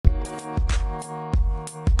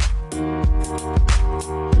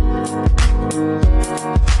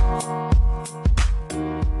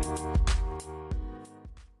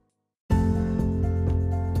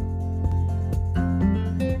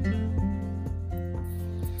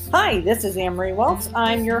Hi, this is Anne-Marie Welts.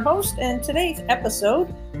 I'm your host, and today's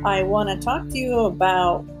episode, I want to talk to you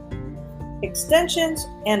about extensions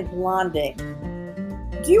and blonding.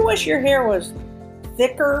 Do you wish your hair was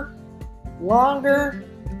thicker, longer,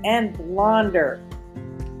 and blonder,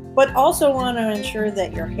 but also want to ensure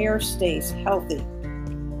that your hair stays healthy?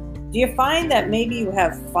 Do you find that maybe you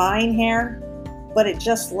have fine hair, but it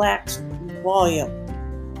just lacks volume?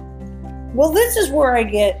 Well, this is where I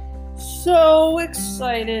get so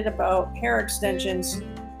excited about hair extensions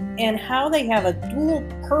and how they have a dual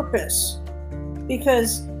purpose.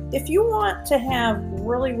 Because if you want to have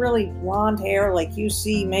really blonde hair like you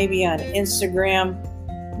see maybe on Instagram,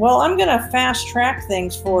 well, I'm going to fast track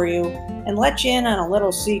things for you and let you in on a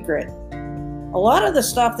little secret. A lot of the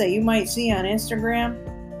stuff that you might see on Instagram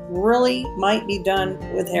really might be done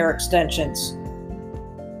with hair extensions.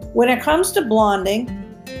 When it comes to blonding,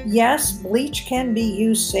 yes, bleach can be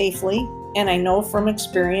used safely, and I know from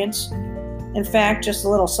experience. In fact, just a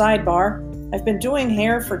little sidebar, I've been doing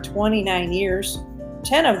hair for 29 years.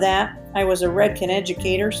 10 of that, I was a Redken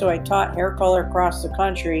educator, so I taught hair color across the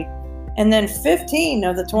country. And then 15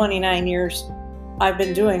 of the 29 years, I've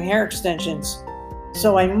been doing hair extensions.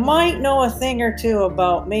 So I might know a thing or two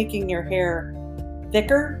about making your hair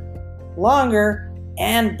thicker, longer,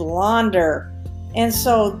 and blonder. And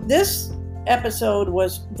so this episode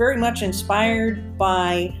was very much inspired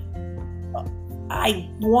by I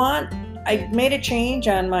made a change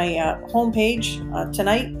on my homepage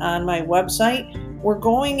tonight on my website. We're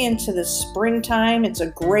going into the springtime. It's a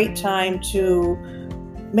great time to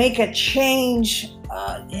make a change,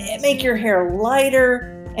 make your hair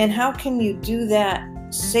lighter. And how can you do that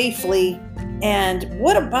safely? And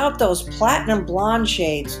what about those platinum blonde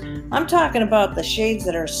shades? I'm talking about the shades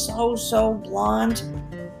that are so blonde.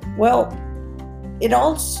 Well, it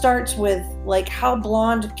all starts with like how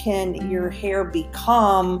blonde can your hair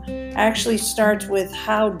become. Actually starts with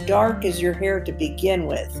how dark is your hair to begin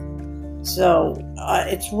with. So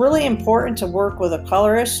it's really important to work with a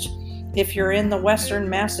colorist. If you're in the Western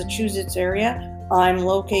Massachusetts area, I'm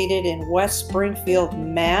located in West Springfield,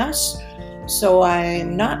 Mass. So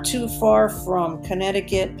I'm not too far from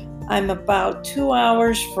Connecticut. I'm about 2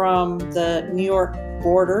 hours from the New York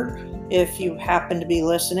border, if you happen to be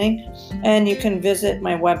listening. And you can visit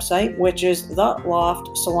my website, which is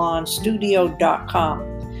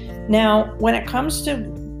theloftsalonstudio.com. Now, when it comes to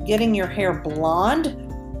getting your hair blonde,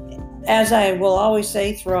 as I will always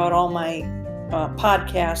say throughout all my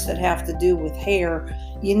podcasts that have to do with hair,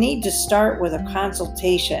 you need to start with a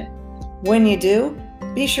consultation. When you do,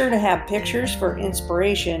 be sure to have pictures for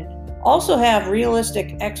inspiration. Also have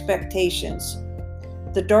realistic expectations.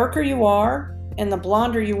 The darker you are and the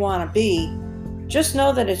blonder you want to be, just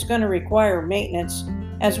know that it's going to require maintenance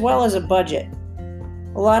as well as a budget.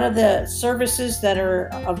 A lot of the services that are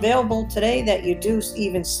available today that you do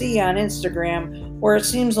even see on Instagram, where it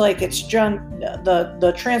seems like it's done,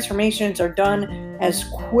 the transformations are done as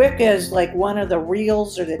quick as like one of the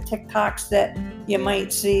reels or the TikToks that you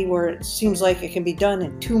might see, where it seems like it can be done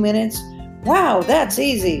in 2 minutes. Wow, that's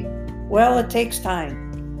easy. Well, it takes time.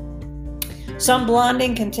 Some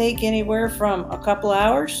blonding can take anywhere from a couple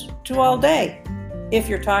hours to all day, if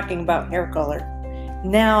you're talking about hair color.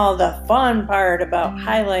 Now, the fun part about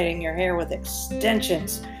highlighting your hair with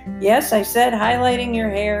extensions. Yes, I said highlighting your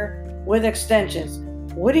hair with extensions.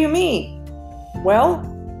 What do you mean? Well,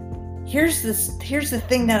 here's the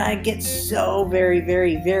thing that I get so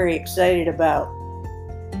very excited about.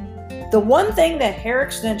 The one thing that hair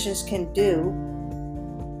extensions can do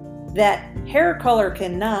that hair color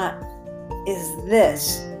cannot is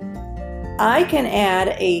this. I can add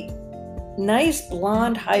a nice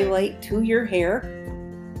blonde highlight to your hair,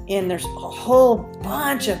 and there's a whole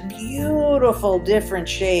bunch of beautiful different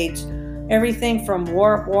shades. Everything from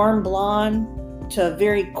warm blonde to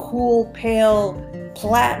very cool pale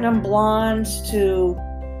platinum blondes to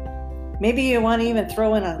maybe you want to even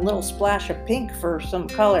throw in a little splash of pink for some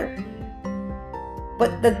color.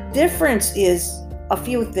 But the difference is a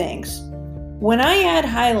few things. When I add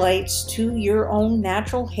highlights to your own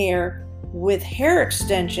natural hair with hair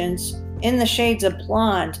extensions in the shades of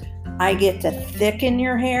blonde, I get to thicken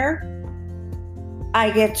your hair.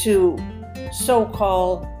 I get to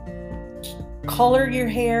so-called color your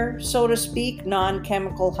hair, so to speak.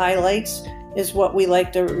 Non-chemical highlights is what we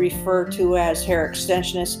like to refer to as hair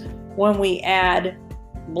extensionists when we add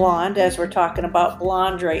blonde, as we're talking about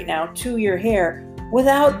blonde right now, to your hair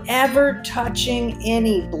without ever touching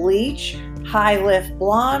any bleach, high lift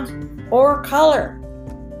blonde, or color.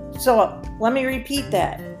 So let me repeat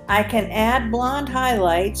that. I can add blonde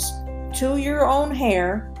highlights to your own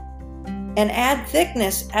hair and add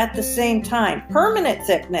thickness at the same time. Permanent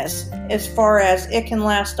thickness, as far as it can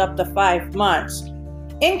last up to 5 months.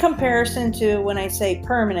 In comparison to when I say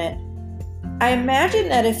permanent, I imagine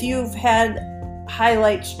that if you've had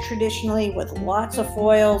highlights traditionally with lots of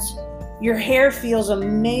foils, your hair feels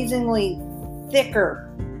amazingly thicker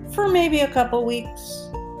for maybe a couple weeks.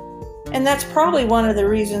 And that's probably one of the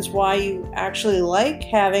reasons why you actually like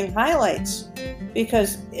having highlights,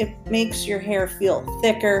 because it makes your hair feel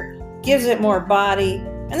thicker, gives it more body,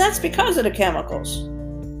 and that's because of the chemicals.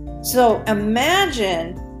 So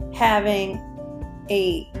imagine having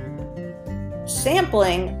a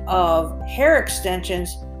sampling of hair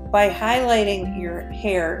extensions by highlighting your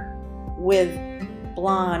hair with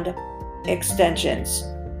blonde extensions.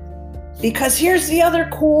 Because here's the other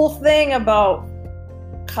cool thing about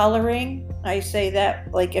coloring. I say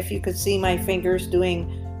that like if you could see my fingers doing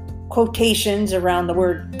quotations around the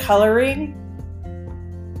word coloring.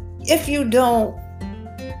 If you don't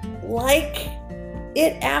like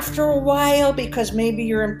it after a while because maybe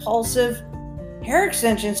you're impulsive, hair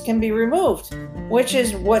extensions can be removed, which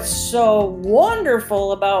is what's so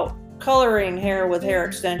wonderful about coloring hair with hair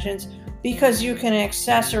extensions, because you can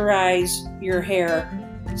accessorize your hair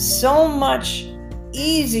so much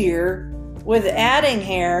easier with adding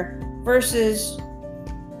hair versus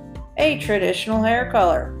a traditional hair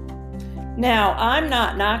color. Now, I'm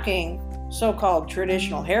not knocking so-called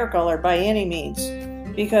traditional hair color by any means,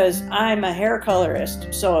 because I'm a hair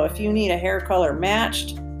colorist. So if you need a hair color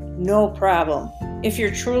matched, no problem. If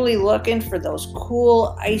you're truly looking for those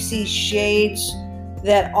cool icy shades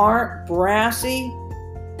that aren't brassy,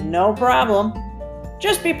 no problem.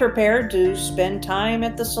 Just be prepared to spend time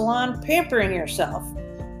at the salon pampering yourself.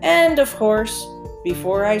 And of course,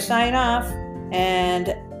 before I sign off,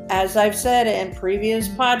 and as I've said in previous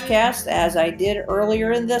podcasts, as I did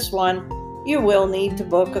earlier in this one, you will need to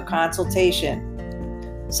book a consultation.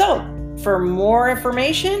 So, for more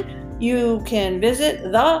information, you can visit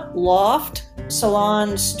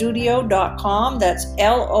theloftsalonstudio.com. That's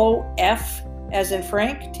LOF as in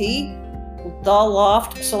Frank, T,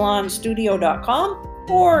 theloftsalonstudio.com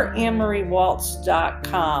or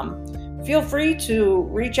AnnMarieWaltz.com. Feel free to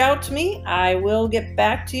reach out to me. I will get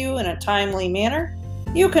back to you in a timely manner.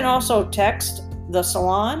 You can also text the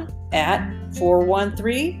salon at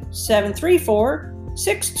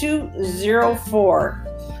 413-734-6204.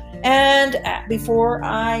 And before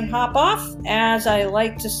I hop off, as I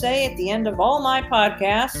like to say at the end of all my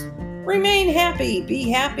podcasts, remain happy,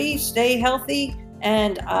 be happy, stay healthy,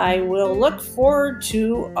 and I will look forward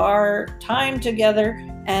to our time together.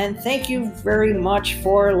 And thank you very much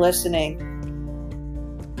for listening.